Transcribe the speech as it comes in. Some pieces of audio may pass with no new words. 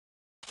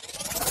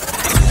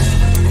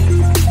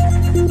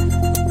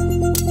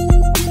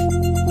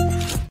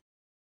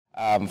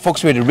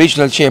Folks, with the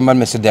regional chairman,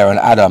 Mr. Derron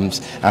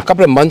Adams. A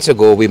couple of months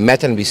ago, we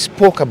met and we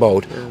spoke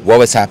about what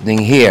was happening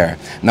here.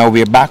 Now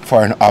we're back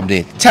for an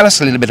update. Tell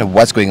us a little bit of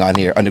what's going on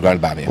here on the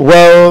ground, Bamia.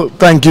 Well,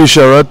 thank you,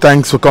 Sherrod.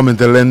 Thanks for coming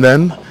to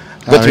Linden.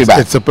 Good to be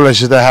back. It's a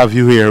pleasure to have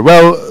you here.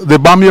 Well, the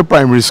Bamia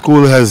Primary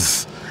School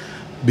has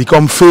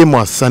become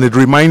famous, and it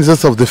reminds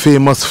us of the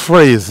famous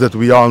phrase that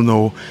we all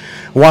know,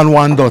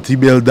 "1 Dirty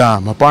Bill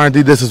Dam."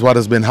 Apparently, this is what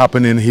has been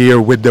happening here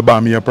with the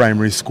Bamia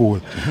Primary School.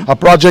 A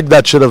project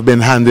that should have been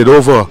handed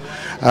over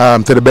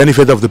to the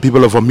benefit of the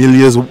people of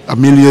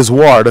Amelia's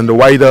ward and the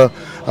wider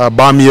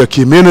Bamia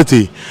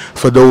community,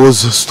 for those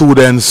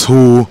students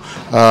who,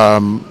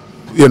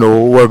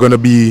 were going to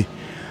be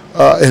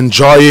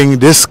enjoying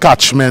this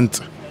catchment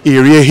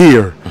area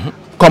here.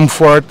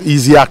 Comfort,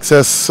 easy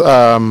access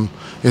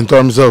in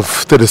terms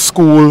of to the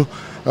school,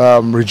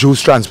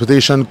 reduced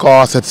transportation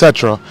costs,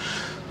 etc.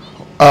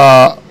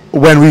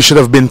 When we should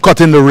have been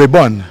cutting the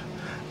ribbon.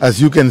 As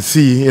you can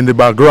see in the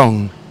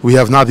background, we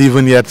have not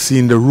even yet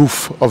seen the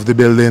roof of the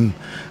building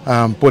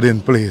put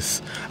in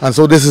place. And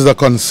so this is a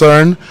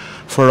concern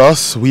for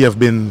us. We have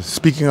been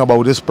speaking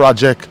about this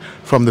project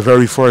from the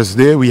very first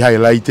day. We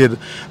highlighted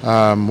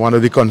one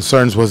of the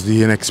concerns was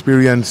the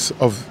inexperience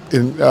of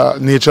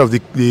nature of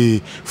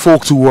the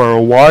folks who were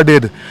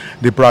awarded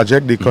the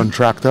project, the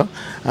contractor.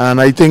 And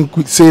I think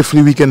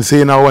safely we can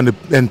say now, and the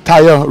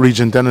entire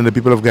Region 10 and the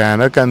people of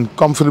Guyana can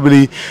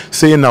comfortably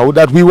say now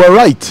that we were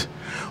right,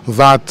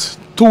 that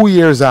 2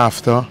 years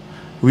after,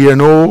 we are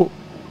now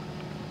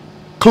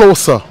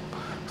closer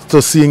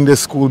to seeing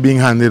this school being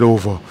handed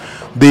over.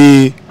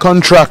 The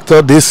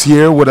contractor this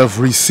year would have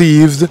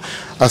received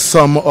a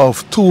sum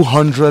of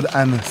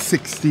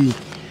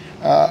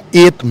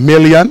 $268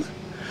 million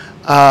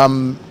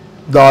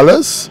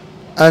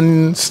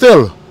and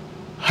still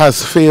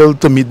has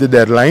failed to meet the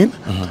deadline.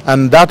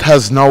 And that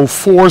has now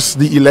forced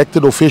the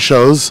elected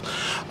officials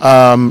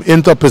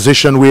into a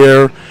position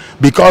where,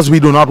 because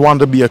we do not want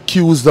to be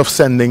accused of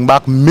sending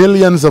back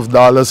millions of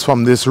dollars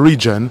from this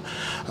region,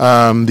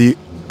 the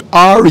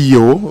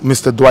REO,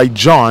 Mr. Dwight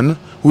John,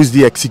 who is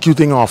the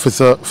executing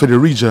officer for the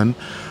region,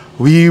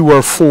 we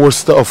were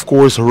forced to, of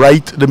course,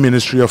 write the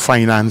Ministry of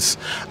Finance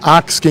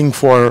asking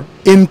for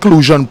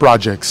inclusion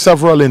projects,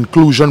 several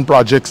inclusion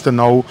projects to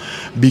now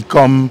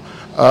become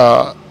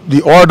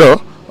the order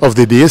of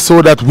the day,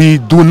 so that we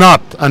do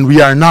not and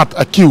we are not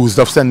accused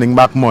of sending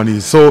back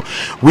money. So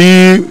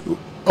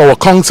our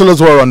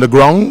councillors were on the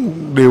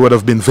ground. They would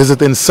have been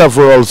visiting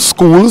several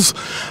schools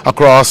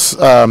across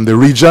the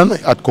region,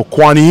 at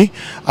Kokwani,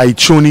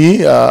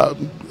 Aichuni,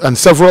 and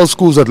several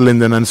schools at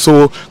Linden. And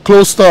so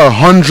close to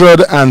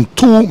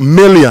 $102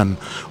 million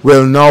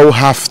will now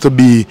have to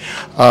be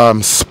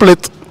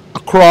split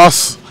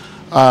across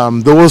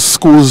those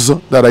schools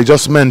that I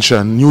just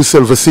mentioned: New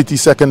Silver City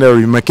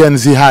Secondary,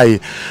 Mackenzie High,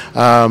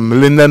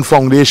 Linden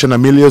Foundation,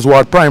 Amelia's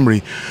Ward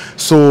Primary,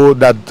 so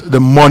that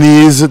the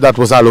monies that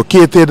was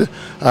allocated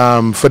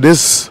for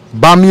this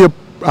Bamia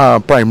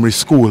Primary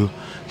School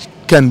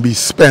can be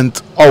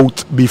spent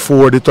out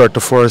before the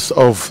 31st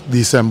of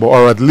December,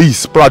 or at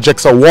least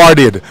projects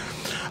awarded,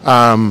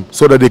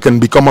 so that they can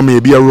become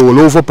maybe a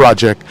rollover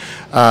project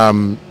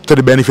to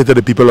the benefit of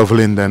the people of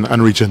Linden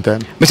and Region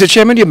 10. Mr.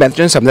 Chairman, you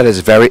mentioned something that is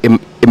very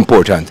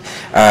important,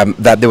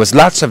 that there was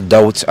lots of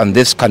doubts on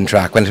this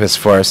contract when it was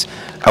first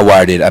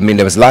awarded. I mean,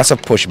 there was lots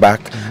of pushback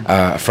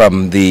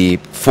from the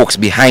folks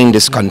behind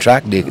this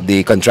contract,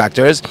 the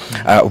contractors.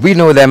 We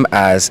know them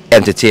as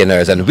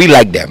entertainers, and we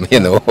like them, we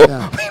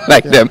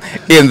like them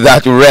in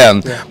that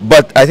realm.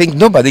 But I think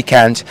nobody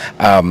can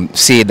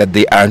say that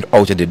they aren't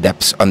out of the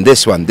depths on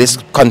this one. This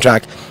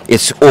contract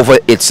is over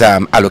its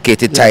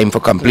allocated time for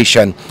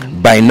completion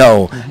by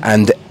now,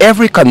 and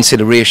every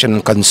consideration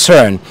and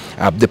concern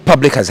the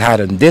public has had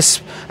on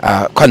this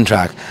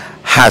contract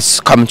has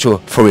come to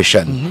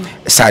fruition,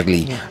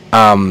 sadly.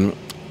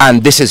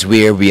 And this is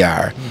where we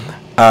are.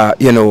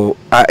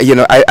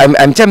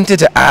 I'm tempted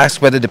to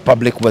ask whether the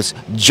public was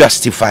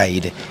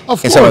justified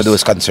in some of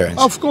those concerns.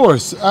 Of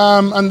course,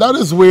 and that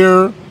is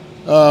where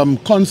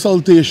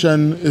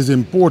consultation is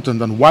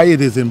important, and why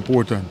it is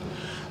important.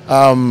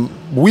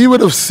 We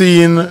would have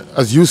seen,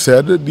 as you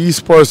said, these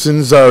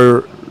persons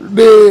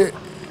they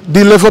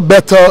deliver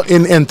better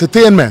in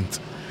entertainment.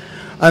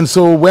 And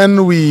so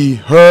when we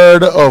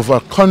heard of a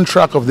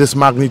contract of this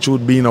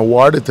magnitude being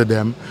awarded to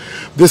them,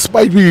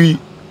 despite we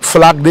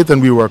flagged it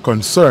and we were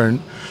concerned,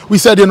 we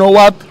said, you know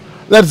what,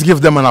 let's give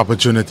them an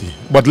opportunity.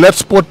 But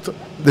let's put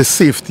the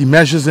safety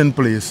measures in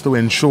place to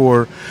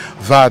ensure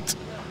that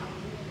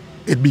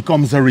it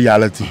becomes a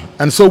reality.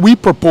 And so we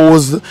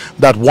proposed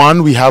that,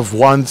 one, we have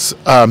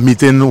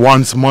meeting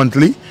once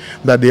monthly,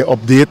 that they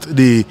update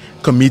the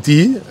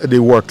committee, the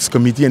works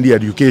committee and the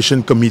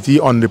education committee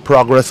on the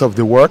progress of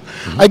the work.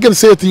 I can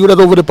say to you that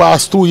over the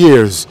past 2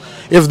 years,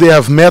 if they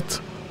have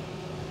met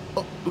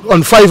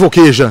on 5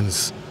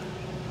 occasions,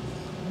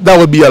 that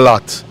would be a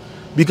lot,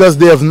 because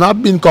they have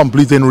not been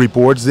completing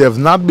reports, they have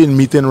not been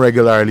meeting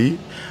regularly.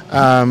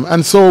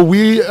 And so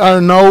we are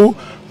now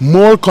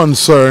more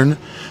concerned,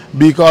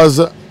 because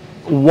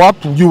what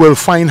you will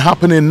find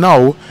happening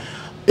now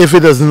if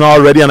it isn't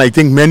already, and I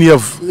think many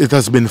of it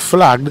has been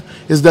flagged,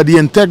 is that the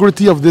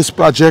integrity of this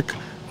project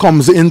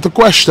comes into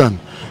question.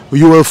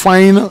 You will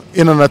find,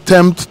 in an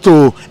attempt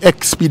to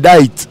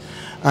expedite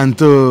and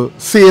to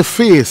save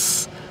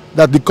face,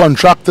 that the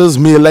contractors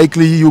may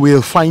likely, you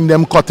will find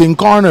them cutting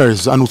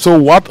corners. And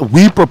so what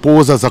we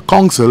propose as a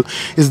council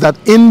is that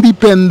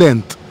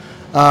independent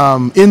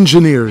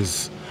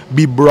engineers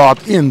be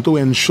brought in to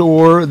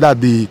ensure that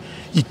the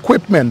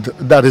equipment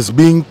that is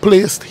being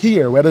placed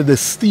here, whether the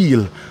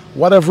steel,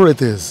 whatever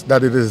it is,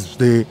 that it is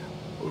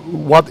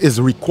what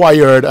is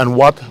required and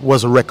what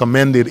was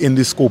recommended in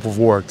the scope of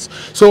works.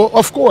 So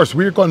of course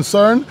we're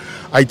concerned.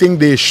 I think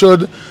they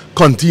should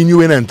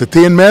continue in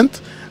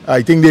entertainment.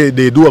 I think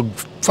they do a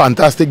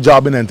fantastic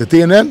job in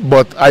entertainment,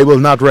 but I will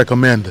not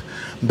recommend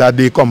that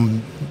they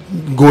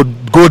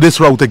go this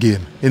route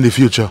again in the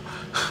future.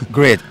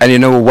 Great. And you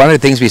know, one of the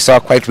things we saw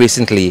quite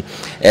recently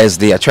is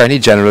the Attorney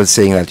General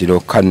saying that, you know,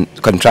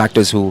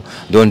 contractors who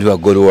don't do a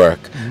good work,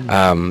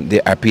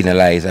 they are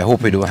penalized. I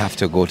hope we don't have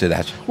to go to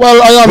that.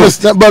 Well, I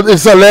understand, but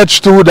it's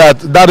alleged too that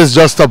that is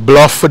just a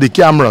bluff for the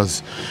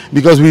cameras,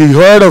 because we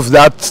heard of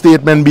that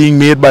statement being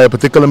made by a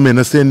particular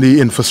minister in the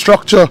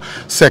infrastructure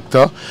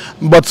sector,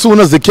 but soon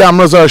as the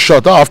cameras are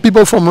shut off,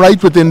 people from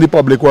right within the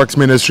Public Works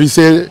Ministry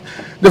say,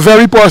 the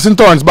very person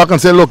turns back and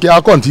say, look, y'all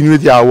continue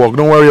with your work,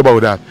 don't worry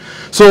about that.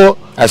 So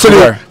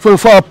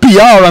for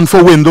PR and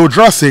for window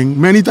dressing,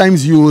 many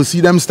times you will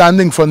see them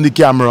standing from the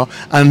camera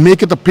and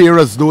make it appear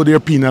as though they're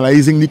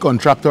penalizing the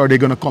contractor, or they're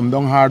going to come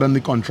down hard on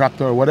the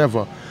contractor or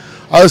whatever.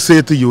 I'll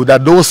say to you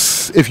that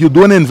if you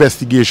do an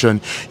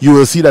investigation, you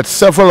will see that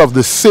several of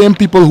the same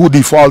people who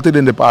defaulted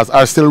in the past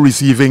are still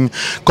receiving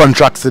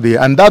contracts today.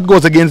 And that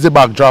goes against the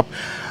backdrop.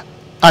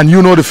 And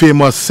you know the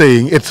famous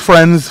saying, it's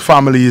friends,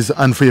 families,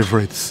 and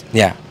favorites.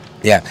 Yeah,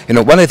 yeah. You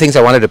know, one of the things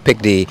I wanted to pick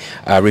the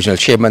regional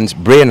chairman's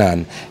brain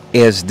on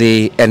is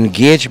the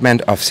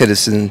engagement of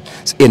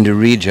citizens in the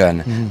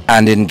region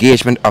and the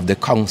engagement of the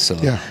council.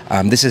 Yeah.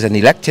 This is an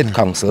elected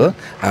council.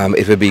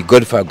 It would be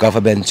good for a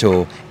government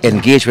to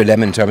engage with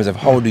them in terms of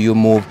how do you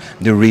move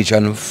the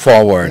region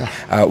forward.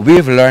 Yeah.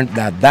 We've learned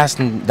that that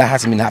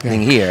hasn't been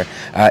happening here.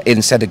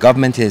 Instead, the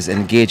government is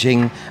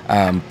engaging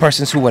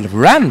persons who would have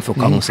ran for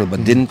council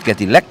but didn't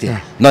get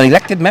elected.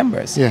 Non-elected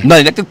members.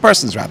 Non-elected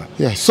persons, rather.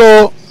 Yeah.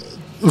 So,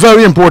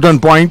 very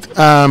important point,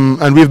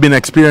 and we've been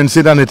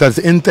experiencing, and it has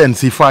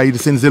intensified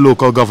since the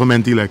local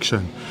government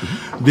election.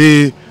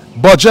 The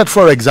budget,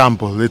 for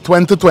example, the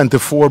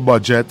 2024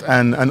 budget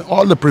and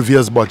all the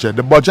previous budget,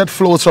 the budget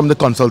flows from the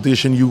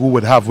consultation you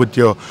would have with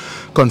your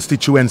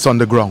constituents on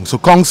the ground. So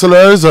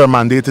councillors are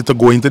mandated to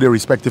go into their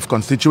respective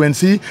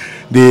constituency.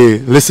 They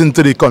listen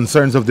to the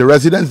concerns of the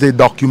residents, they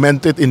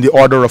document it in the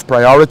order of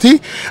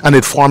priority, and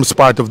it forms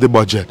part of the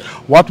budget.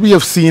 What we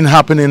have seen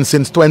happening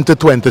since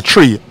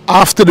 2023,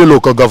 after the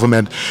local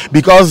government,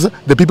 because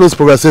the People's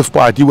Progressive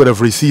Party would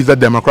have received a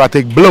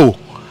democratic blow.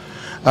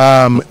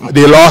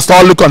 They lost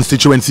all the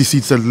constituency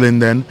seats at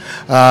Linden.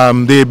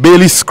 They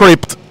barely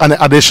scraped an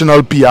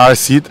additional PR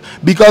seat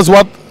because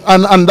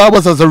and that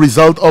was as a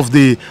result of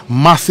the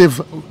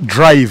massive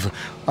drive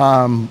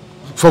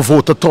for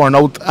voter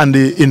turnout and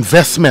the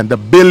investment, the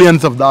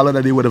billions of dollars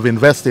that they would have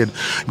invested,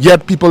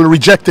 yet people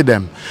rejected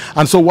them.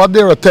 And so what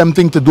they're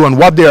attempting to do, and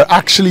what they're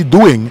actually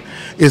doing,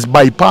 is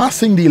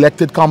bypassing the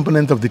elected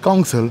component of the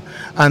council,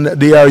 and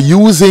they are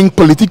using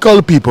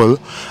political people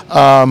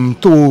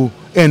to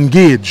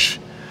engage.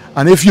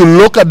 And if you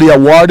look at the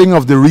awarding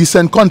of the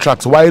recent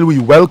contracts, while we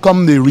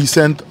welcome the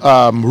recent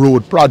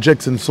road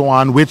projects and so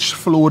on, which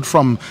flowed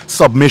from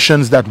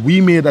submissions that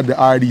we made at the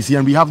RDC,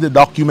 and we have the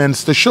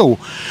documents to show,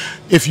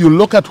 if you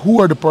look at who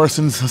are the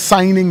persons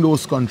signing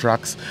those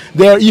contracts,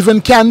 there are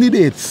even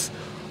candidates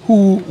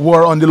who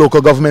were on the local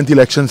government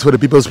elections for the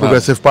People's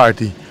Progressive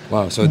Party.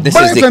 Wow, so this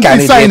is the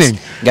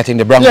candidates getting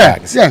the brown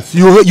bags. Yes,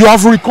 you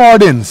have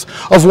recordings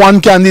of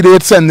one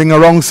candidate sending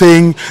around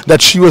saying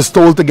that she was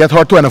told to get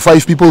her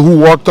 25 people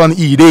who worked on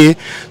E-Day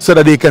so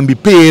that they can be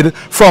paid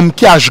from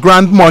cash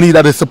grant money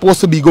that is supposed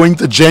to be going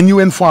to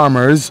genuine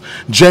farmers,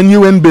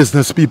 genuine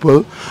business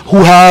people who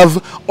have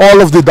all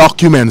of the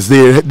documents.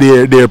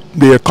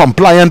 They're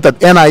compliant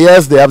at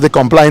NIS, they have the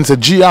compliance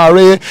at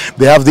GRA,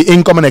 they have the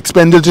income and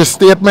expenditure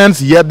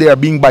statements, yet they are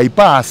being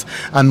bypassed.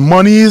 And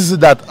monies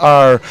that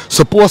are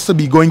supposed to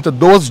be going to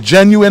those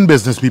genuine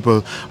business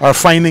people are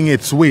finding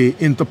its way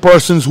into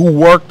persons who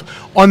worked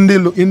in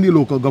the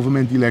local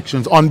government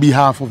elections on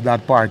behalf of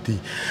that party.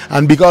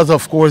 And because,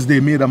 of course, they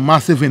made a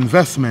massive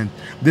investment,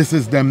 this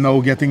is them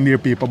now getting their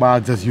paper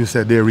bags, as you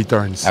said, their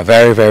returns. A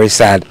very, very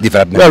sad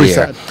development very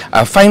here.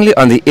 Sad. Finally,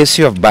 on the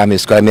issue of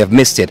Bamia School, I may have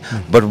missed it,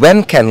 but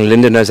when can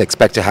Lindeners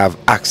expect to have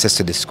access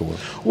to the school?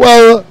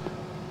 Well,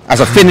 as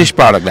a finished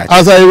product,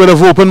 as I would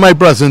have opened my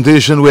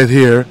presentation with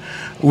here,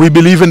 we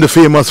believe in the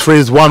famous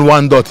phrase,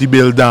 one dirty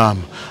bill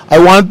dam. I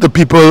want the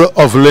people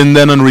of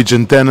Linden and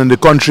Region 10 and the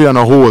country on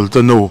a whole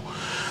to know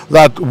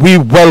that we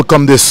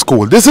welcome this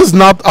school. This is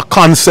not a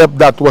concept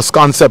that was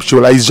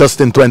conceptualized just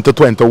in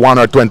 2021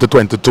 or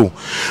 2022.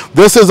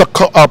 This is a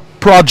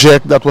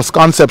project that was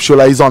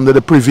conceptualized under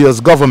the previous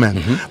government,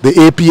 the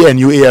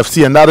APNU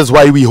AFC, and that is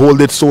why we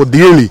hold it so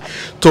dearly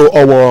to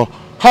our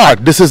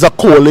heart. This is a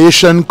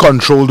coalition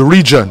controlled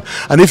region,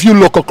 and if you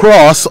look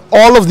across,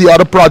 all of the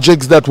other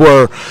projects that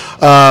were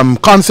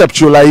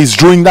conceptualized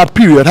during that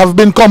period have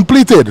been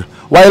completed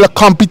while a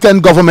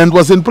competent government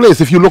was in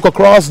place. If you look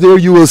across there,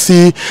 you will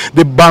see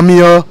the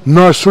Bamia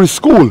Nursery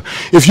School.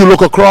 If you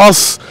look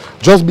across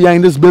just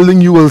behind this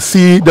building, you will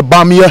see the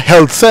Bamia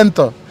Health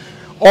Center.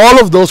 All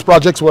of those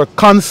projects were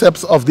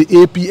concepts of the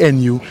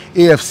APNU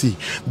AFC.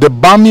 The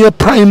Bamia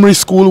Primary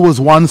School was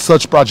one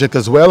such project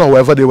as well.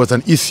 However, there was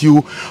an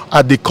issue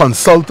at the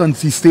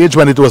consultancy stage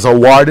when it was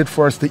awarded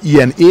first to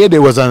ENA.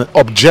 There was an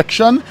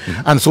objection,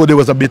 and so there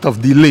was a bit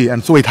of delay,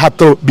 and so it had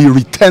to be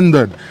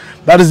retendered.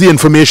 That is the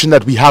information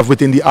that we have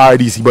within the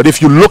RDC. But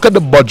if you look at the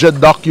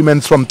budget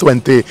documents from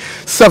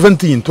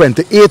 2017,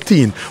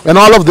 2018, when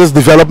all of this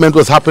development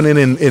was happening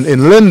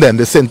in Linden,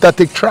 the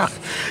synthetic track,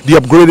 the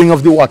upgrading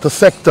of the water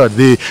sector,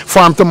 the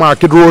farm to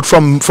market road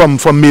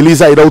from Millie's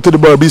Side out to the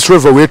Berbice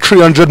River, where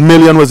 300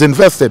 million was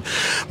invested,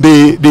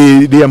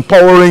 the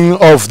empowering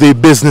of the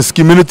business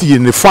community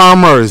and the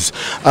farmers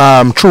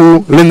through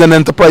Linden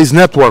Enterprise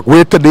Network,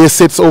 where today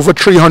sits over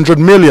 300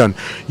 million,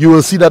 you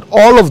will see that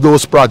all of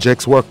those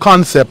projects were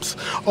concepts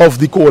of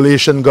the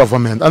coalition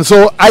government. And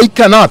so I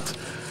cannot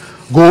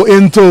go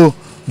into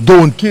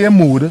don't care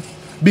mood,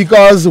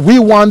 because we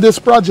want this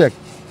project.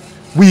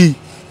 We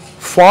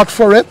fought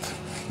for it.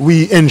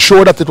 We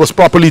ensured that it was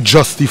properly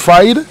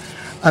justified,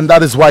 and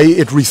that is why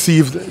it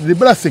received the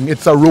blessing.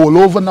 It's a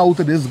rollover now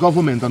to this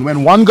government, and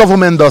when one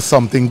government does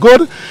something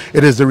good,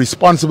 it is the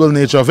responsible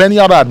nature of any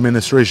other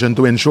administration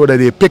to ensure that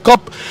they pick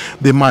up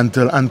the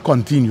mantle and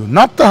continue.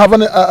 Not to have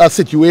a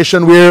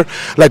situation where,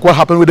 like what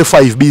happened with the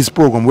 5Bs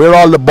program, where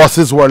all the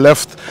buses were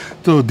left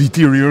to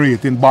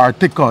deteriorate in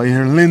Bartica,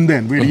 in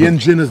Linden, where the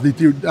engine is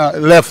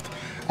left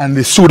and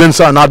the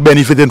students are not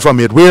benefiting from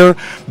it, where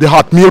the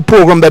hot meal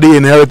program that they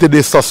inherited,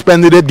 they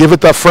suspended it, give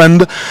it a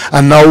friend,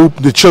 and now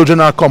the children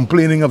are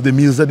complaining of the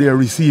meals that they are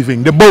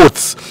receiving. The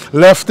boats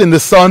left in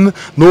the sun,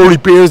 no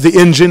repairs, the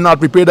engine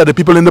not repaired, that the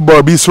people in the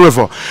Berbice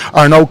River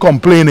are now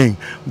complaining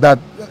that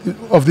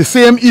of the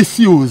same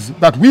issues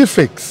that we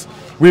fix,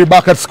 we're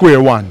back at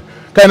square one.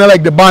 Kind of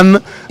like the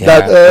ban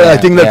that I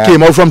think that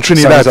came out from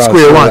Trinidad,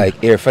 square one. Like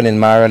Irfan and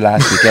Mara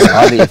last weekend,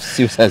 all the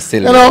issues are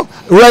still there. You know,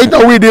 right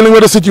now we're dealing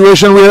with a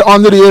situation where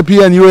under the AP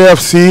and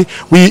UAFC,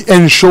 we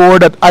ensure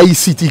that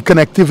ICT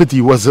connectivity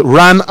was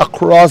ran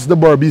across the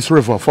Berbice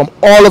River from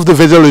all of the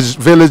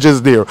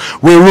villages there,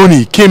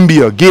 Weruni,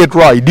 Kimbia,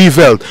 Gateway,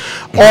 Develt,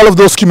 all of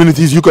those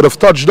communities you could have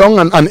touched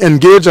on and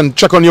engaged and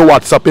check on your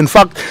WhatsApp. In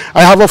fact,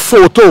 I have a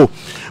photo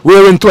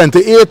where in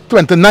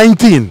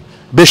 2019,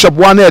 Bishop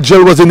One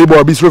Edgel was in the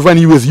Berbice River and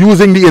he was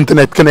using the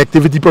internet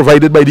connectivity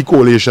provided by the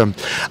coalition.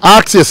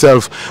 Ask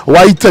yourself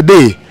why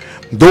today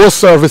those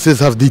services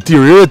have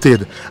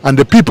deteriorated and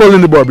the people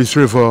in the Berbice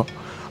River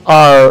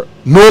are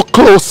no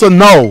closer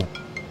now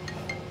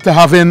to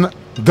having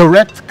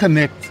direct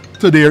connect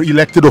to their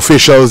elected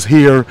officials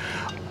here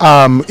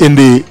in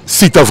the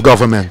seat of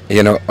government.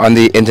 You know, on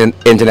the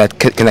internet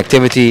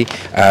connectivity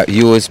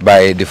used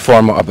by the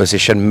former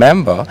opposition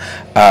member,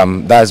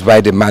 that's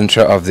why the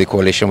mantra of the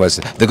coalition was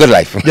the good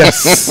life.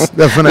 Yes,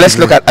 definitely. Let's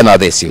look at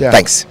another issue. Yeah.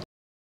 Thanks.